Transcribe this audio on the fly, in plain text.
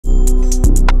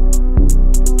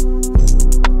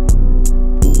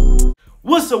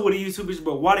What's up with the YouTube? It's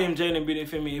bro YDMJ and video,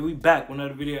 feel me? And we back with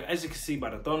another video. As you can see by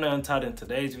the thumbnail and title in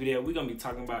today's video, we're gonna be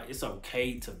talking about it's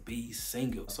okay to be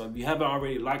single. So if you haven't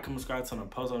already, like, comment, subscribe, turn on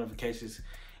post notifications,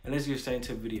 and let's get straight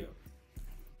into the video.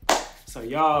 So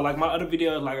y'all, like my other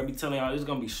videos, like I be telling y'all, it's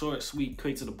gonna be short, sweet,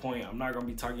 quick to the point. I'm not gonna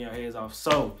be talking your heads off.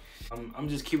 So I'm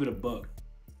just keeping it a buck.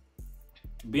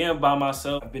 Being by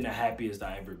myself, I've been the happiest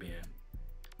I ever been.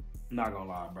 I'm not gonna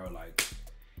lie, bro. Like,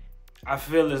 I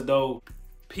feel as though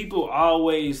people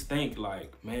always think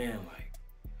like, man, like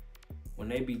when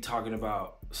they be talking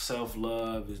about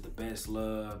self-love is the best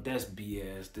love, that's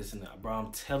BS, this and that. Bro,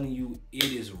 I'm telling you, it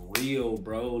is real,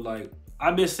 bro. Like,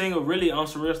 I've been single really on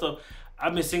some real stuff.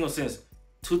 I've been single since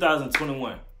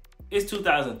 2021. It's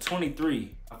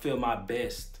 2023. I feel my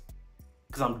best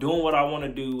because I'm doing what I want to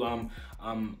do.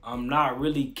 I'm not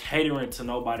really catering to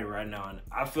nobody right now, and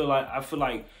I feel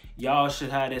like y'all should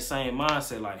have that same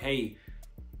mindset. Like, hey,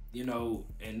 you know,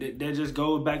 and that just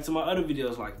goes back to my other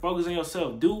videos. Like, focus on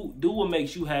yourself. Do what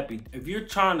makes you happy. If you're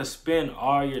trying to spend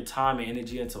all your time and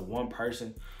energy into one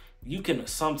person, you can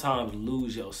sometimes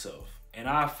lose yourself. And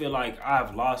I feel like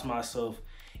I've lost myself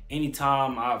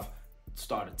anytime I've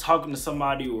started talking to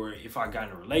somebody, or if I got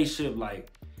in a relationship. Like,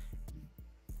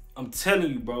 I'm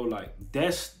telling you, bro, like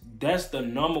that's the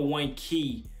 #1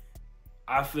 key.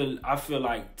 I feel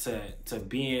like to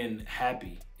being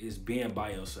happy is being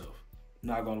by yourself.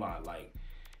 Not gonna lie, like,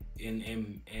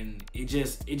 and it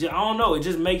just I don't know, it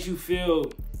just makes you feel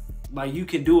like you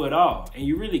can do it all, and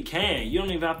you really can. You don't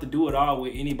even have to do it all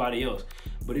with anybody else,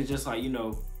 but it's just like, you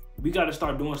know, we got to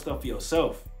start doing stuff for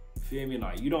yourself. Feel me?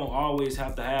 Like, you don't always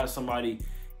have to have somebody,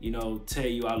 you know, tell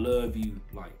you I love you.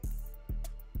 Like,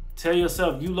 tell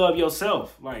yourself you love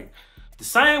yourself. Like, the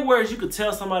same words you could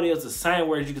tell somebody else, the same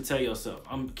words you could tell yourself.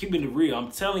 I'm keeping it real. I'm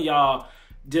telling y'all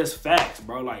just facts,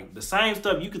 bro. Like, the same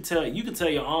stuff you could tell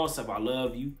your own self I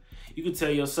love you. You could tell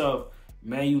yourself,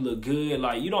 man, you look good.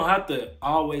 Like, you don't have to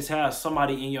always have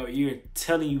somebody in your ear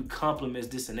telling you compliments,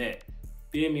 this and that.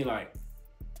 Feel me? Like,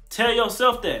 tell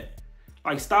yourself that.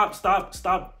 Like, stop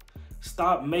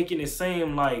making it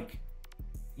seem like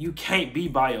you can't be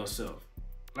by yourself.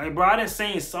 Like, bro, I done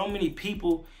seen so many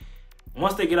people,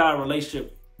 once they get out of a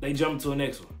relationship, they jump into the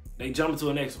next one. They jump into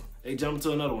the next one. They jump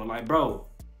into another one. Like, bro,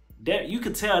 that you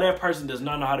could tell that person does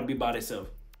not know how to be by themselves.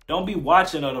 Don't be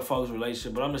watching other folks'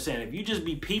 relationship. But I'm just saying, if you just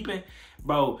be peeping,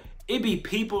 bro, it be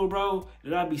people, bro,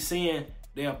 that I be seeing,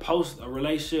 they'll post a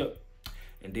relationship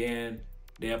and then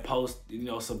they'll post, you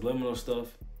know, subliminal stuff,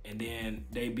 and then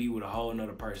they be with a whole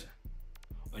nother person.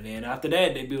 And then after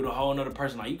that, they be with a whole nother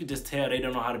person. Like, you can just tell they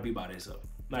don't know how to be by themselves.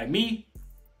 Like me,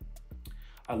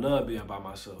 I love being by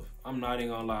myself. I'm not even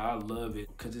gonna lie, I love it,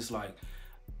 because it's like,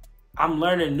 I'm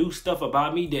learning new stuff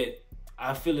about me that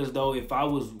I feel as though if I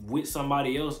was with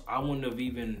somebody else, I wouldn't have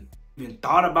even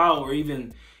thought about, or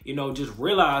even, you know, just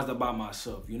realized about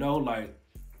myself. You know, like,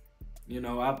 you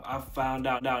know, I found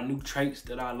out new traits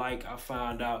that I like. I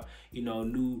found out, you know,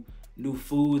 new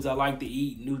foods I like to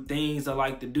eat, new things I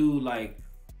like to do. Like,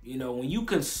 you know, when you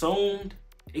consumed,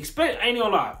 ain't gonna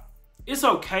lie, it's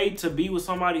okay to be with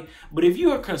somebody, but if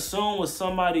you are consumed with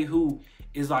somebody who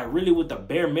is like really with the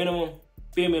bare minimum,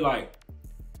 feel me? Like,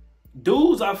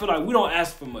 dudes, I feel like we don't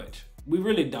ask for much. We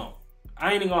really don't.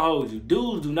 I ain't even gonna hold you.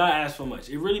 Dudes do not ask for much.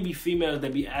 It really be females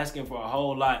that be asking for a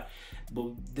whole lot,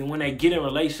 but then when they get in a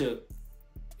relationship,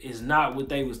 it's not what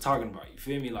they was talking about. You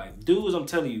feel me? Like, dudes, I'm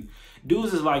telling you,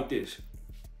 dudes is like this.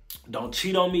 Don't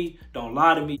cheat on me, don't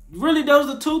lie to me. Really, those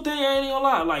are the two things, I ain't gonna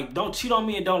lie. Like, don't cheat on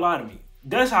me and don't lie to me.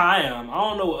 That's how I am. I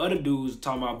don't know what other dudes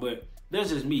talking about, but that's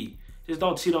just me. Just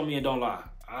don't cheat on me and don't lie.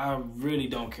 I really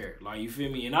don't care. Like, you feel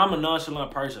me? And I'm a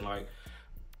nonchalant person. Like,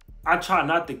 I try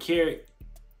not to care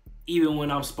even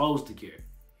when I'm supposed to care.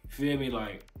 You feel me?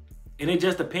 Like, and it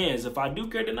just depends. If I do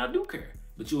care, then I do care.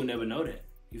 But you will never know that.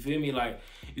 You feel me? Like,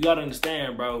 you gotta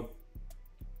understand, bro.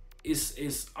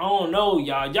 It's I don't know,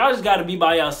 y'all. Y'all just gotta be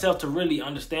by yourself to really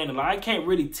understand it. Like, I can't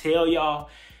really tell y'all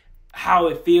how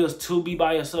it feels to be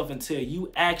by yourself until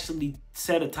you actually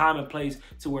set a time and place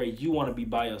to where you want to be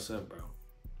by yourself, bro.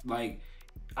 Like,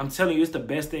 I'm telling you, it's the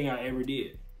best thing I ever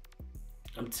did.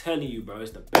 I'm telling you, bro,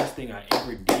 it's the best thing I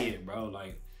ever did, bro.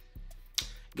 Like,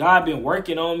 God been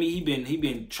working on me. He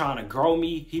been trying to grow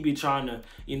me. He been trying to,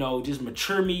 you know, just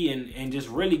mature me and just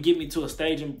really get me to a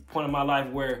stage and point in my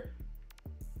life where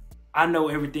I know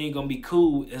everything gonna be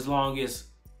cool as long as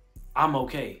I'm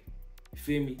okay. You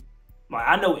feel me? Like,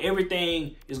 I know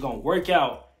everything is gonna work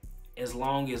out as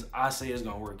long as I say it's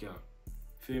gonna work out.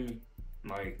 Feel me?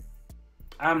 Like,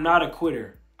 I'm not a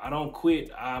quitter. I don't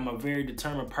quit. I'm a very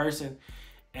determined person,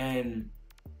 and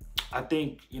I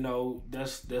think, you know,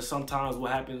 that's sometimes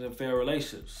what happens in fair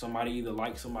relationships. Somebody either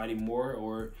likes somebody more,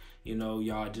 or, you know,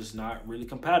 y'all just not really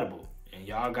compatible. And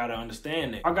y'all gotta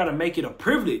understand that. I gotta make it a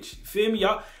privilege. You feel me,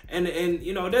 y'all? And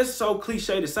you know, that's so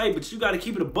cliche to say, but you gotta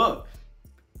keep it a buck.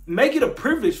 Make it a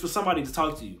privilege for somebody to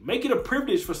talk to you. Make it a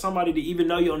privilege for somebody to even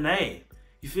know your name.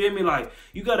 You feel me? Like,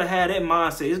 you gotta have that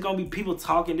mindset. It's gonna be people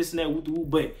talking this and that,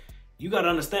 but you gotta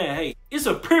understand, hey, it's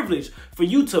a privilege for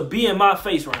you to be in my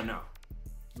face right now.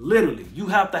 Literally, you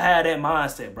have to have that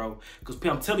mindset, bro. Because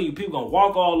I'm telling you, people gonna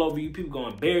walk all over you. People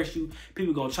gonna embarrass you.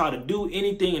 People gonna try to do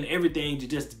anything and everything to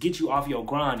just get you off your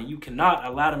grind. And you cannot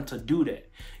allow them to do that.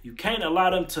 You can't allow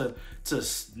them to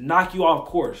knock you off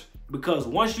course. Because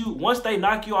once they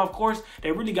knock you off course,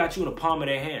 they really got you in the palm of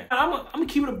their hand. I'm gonna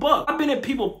keep it a buck. I've been in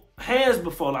people's hands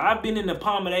before. Like, I've been in the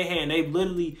palm of their hand. They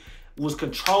literally was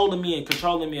controlling me and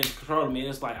controlling me and controlling me. And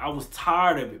it's like, I was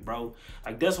tired of it, bro.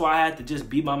 Like, that's why I had to just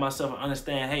be by myself and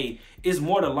understand, hey, it's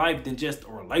more to life than just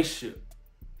a relationship.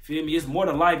 Feel me? It's more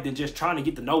to life than just trying to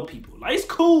get to know people. Like, it's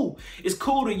cool. It's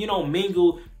cool to, you know,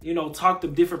 mingle, you know, talk to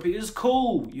different people. It's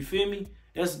cool. You feel me?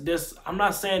 I'm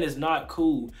not saying it's not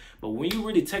cool, but when you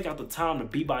really take out the time to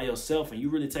be by yourself and you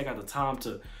really take out the time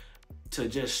to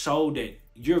just show that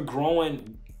you're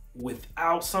growing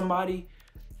without somebody,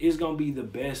 it's gonna be the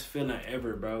best feeling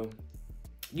ever, bro.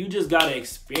 You just gotta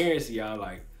experience it, y'all.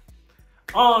 Like,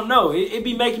 oh no, it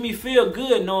be making me feel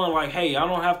good knowing, like, hey, I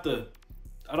don't have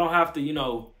to, you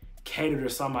know, cater to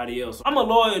somebody else. I'm a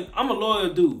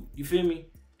loyal dude. You feel me?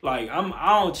 Like,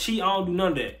 I don't cheat, I don't do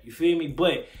none of that. You feel me?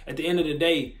 But at the end of the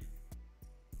day,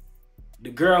 the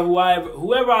girl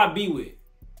whoever I be with,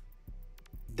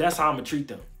 that's how I'm gonna treat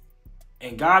them.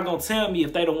 And God gonna tell me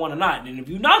if they the one or not. And if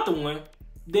you're not the one,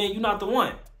 then you're not the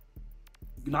one.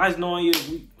 Nice knowing you.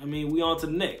 We on to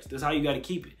the next. That's how you gotta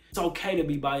keep it. It's okay to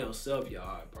be by yourself,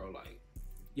 y'all, bro. Like,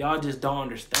 y'all just don't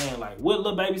understand. Like, what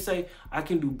Lil Baby say? I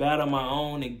can do bad on my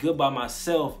own and good by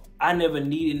myself. I never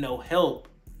needed no help.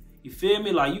 You feel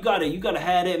me? Like, you gotta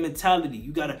have that mentality.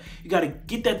 You gotta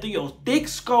get that through your thick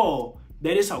skull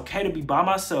that it's okay to be by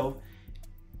myself,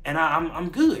 and I'm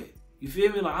good. You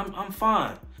feel me? Like, I'm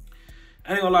fine.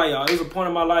 I ain't gonna lie, y'all. It was a point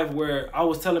in my life where I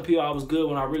was telling people I was good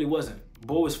when I really wasn't.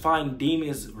 Boy was fighting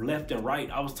demons left and right.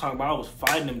 I was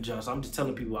fighting them jumps. I'm just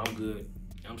telling people I'm good.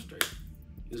 I'm straight.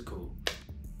 It's cool.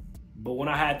 But when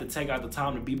I had to take out the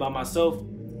time to be by myself,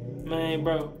 man,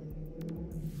 bro,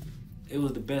 it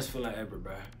was the best feeling ever,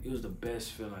 bro. It was the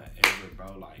best feeling ever,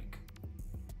 bro. Like,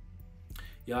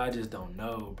 y'all just don't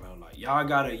know, bro. Like, y'all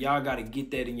gotta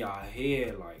get that in y'all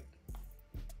head. Like,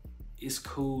 it's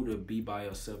cool to be by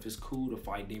yourself. It's cool to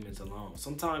fight demons alone.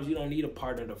 Sometimes you don't need a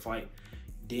partner to fight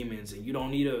demons, and you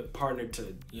don't need a partner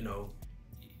to, you know,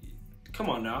 come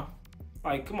on now.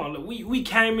 Like, come on. Look, we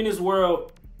came in this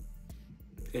world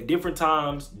at different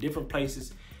times, different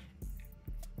places,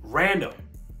 random.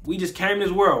 We just came in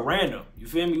this world random. You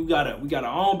feel me? We got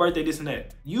our own birthday, this and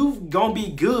that. You gonna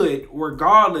be good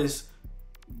regardless,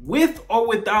 with or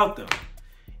without them.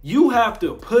 You have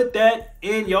to put that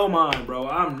in your mind, bro.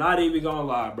 I'm not even gonna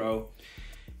lie, bro.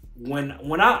 When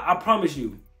I promise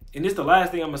you, and this is the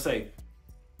last thing I'm gonna say,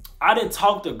 I didn't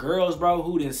talk to girls, bro,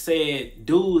 who done said,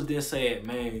 dudes that said,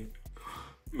 man,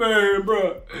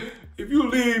 bro, if you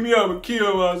leave me, I'ma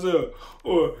kill myself.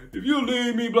 Or if you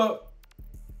leave me, blah.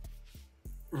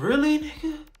 Really,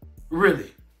 nigga?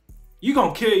 Really? You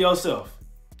gonna kill yourself?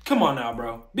 Come on now,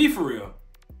 bro. Be for real.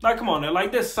 Like, come on now.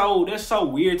 Like, that's so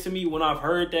weird to me when I've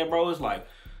heard that, bro. It's like,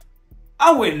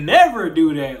 I would never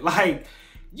do that. Like,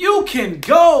 you can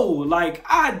go. Like,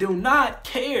 I do not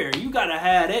care. You gotta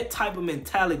have that type of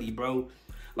mentality, bro.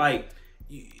 Like,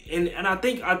 and I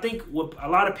think what a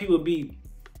lot of people be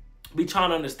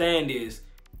trying to understand is,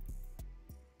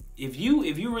 if you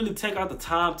really take out the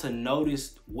time to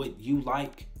notice what you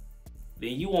like,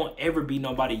 then you won't ever be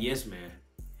nobody yes man.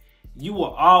 You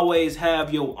will always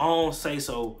have your own say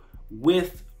so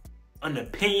with an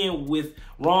opinion, with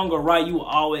wrong or right. You will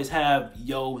always have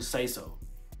your say so.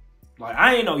 Like,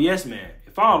 I ain't no yes man.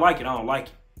 If I don't like it, I don't like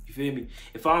it. You feel me?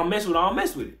 If I don't mess with it, I don't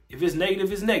mess with it. If it's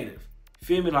negative, it's negative. You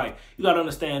feel me? Like, you gotta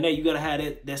understand that. You gotta have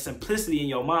that simplicity in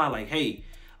your mind. Like, hey,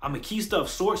 I'm gonna keep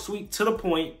stuff short, sweet, to the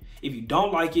point. If you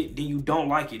don't like it, then you don't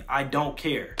like it. I don't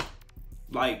care.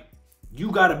 Like, you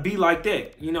gotta be like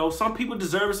that. You know, some people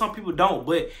deserve it, some people don't.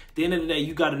 But at the end of the day,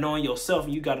 you gotta know in yourself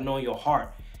and you gotta know in your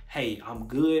heart, hey, I'm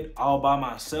good all by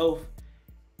myself.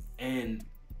 And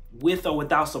with or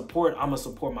without support, I'm gonna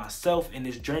support myself in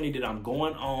this journey that I'm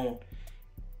going on.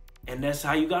 And that's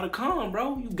how you gotta come,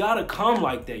 bro. You gotta come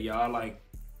like that, y'all. Like,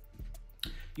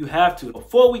 you have to.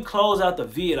 Before we close out the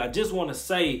vid, I just wanna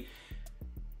say,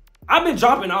 I've been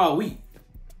dropping all week.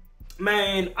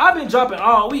 Man, I've been dropping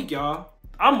all week, y'all.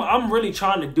 I'm really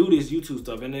trying to do this YouTube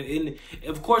stuff, and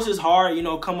of course it's hard, you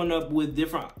know, coming up with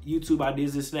different YouTube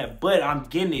ideas, this and that. But I'm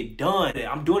getting it done.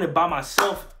 I'm doing it by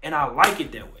myself, and I like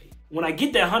it that way. When I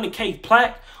get that 100K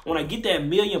plaque, when I get that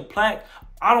million plaque,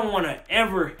 I don't want to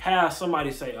ever have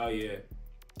somebody say, "Oh yeah,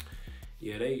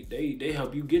 they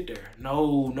help you get there."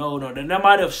 No. They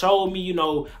might have showed me, you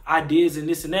know, ideas and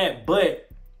this and that, but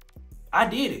I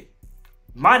did it.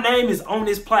 My name is on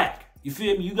this plaque. You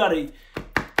feel me? You gotta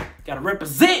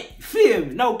represent. You feel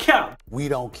me? No cap. We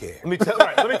don't care. Let me tell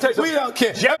you. We don't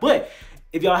care. But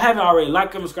if y'all haven't already,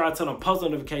 like, comment, subscribe, turn on post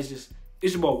notifications.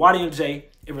 It's your boy YDMJ.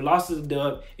 If you lost to the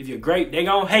dub, if you're great, they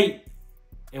gon' hate.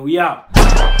 And we out.